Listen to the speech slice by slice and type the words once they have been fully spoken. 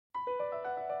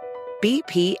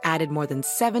BP added more than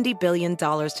 $70 billion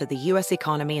to the U.S.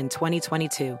 economy in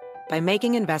 2022 by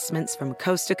making investments from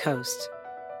coast to coast.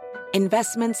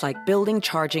 Investments like building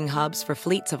charging hubs for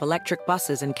fleets of electric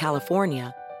buses in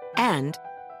California and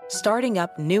starting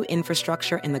up new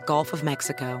infrastructure in the Gulf of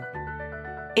Mexico.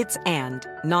 It's and,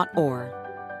 not or.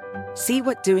 See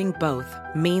what doing both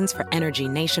means for energy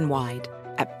nationwide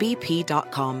at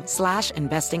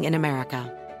bp.com/investing in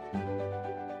America.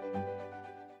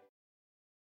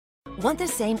 Want the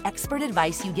same expert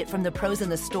advice you get from the pros in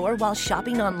the store while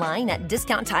shopping online at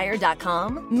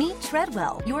DiscountTire.com? Meet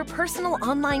Treadwell, your personal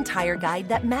online tire guide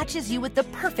that matches you with the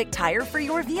perfect tire for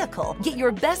your vehicle. Get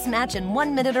your best match in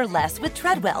 1 minute or less with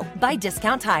Treadwell by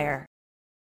Discount Tire.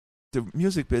 The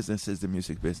music business is the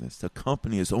music business. The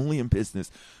company is only in business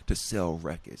to sell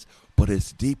records, but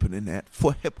it's deeper than that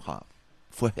for hip-hop.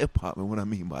 For hip-hop, and what I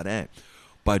mean by that,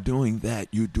 by doing that,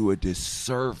 you do a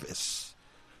disservice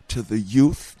to the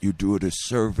youth, you do a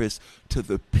disservice to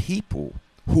the people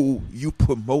who you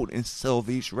promote and sell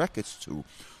these records to.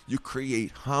 You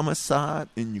create homicide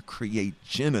and you create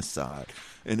genocide.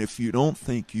 And if you don't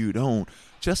think you don't,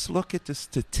 just look at the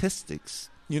statistics.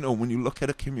 You know, when you look at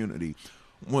a community,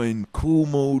 when Kool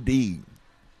Moe Dee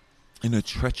and A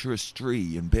Treacherous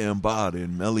Tree and Bambaataa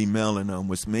and Melly Mel and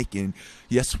was making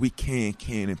Yes We Can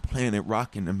and Planet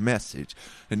Rockin' the message.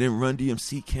 And then Run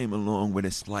DMC came along with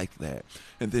It's Like That.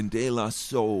 And then De La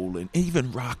Soul and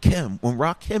even Rakim. When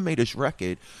Rakim made his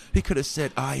record, he could have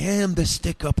said, I am the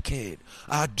stick-up kid.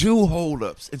 I do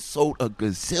hold-ups, and sold a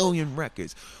gazillion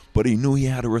records. But he knew he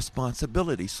had a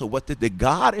responsibility. So what did the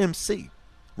God MC?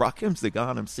 Rakim's the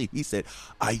God MC. He said,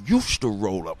 I used to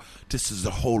roll up. This is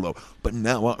a hold up. But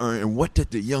now I earn. And what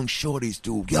did the young shorties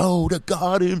do? Yo, the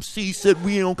God MC said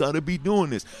we don't got to be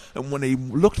doing this. And when they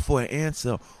looked for an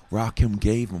answer, Rakim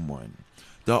gave them one.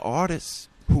 The artists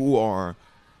who are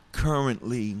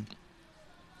currently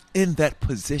in that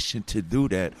position to do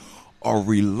that are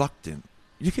reluctant.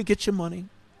 You could get your money.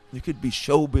 You could be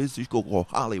showbiz. You could go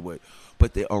Hollywood.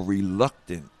 But they are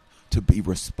reluctant to be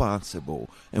responsible.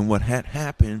 And what had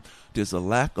happened, there's a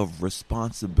lack of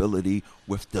responsibility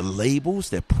with the labels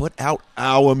that put out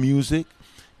our music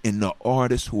and the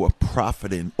artists who are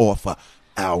profiting off of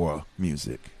our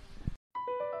music.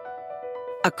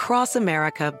 Across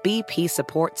America, BP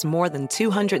supports more than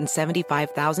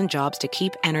 275,000 jobs to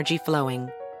keep energy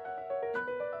flowing.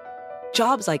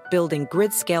 Jobs like building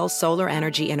grid-scale solar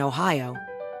energy in Ohio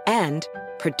and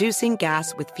producing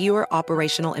gas with fewer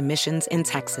operational emissions in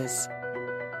Texas.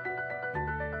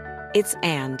 It's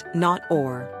and, not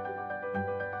or.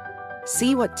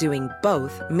 See what doing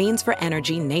both means for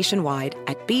energy nationwide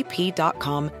at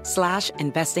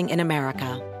bp.com/investing in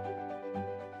America.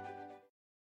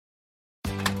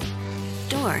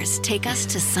 Doors take us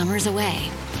to summers away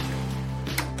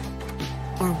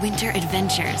or winter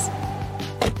adventures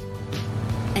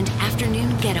and afternoon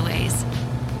getaways.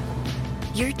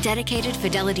 Your dedicated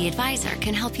Fidelity advisor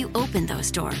can help you open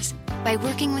those doors by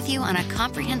working with you on a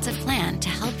comprehensive plan to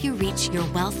help you reach your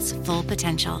wealth's full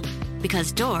potential.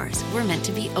 Because doors were meant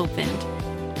to be opened.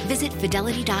 Visit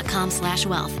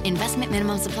fidelity.com/wealth. Investment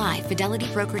minimum supply. Fidelity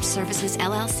Brokerage Services,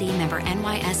 LLC, member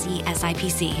NYSE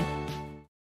SIPC.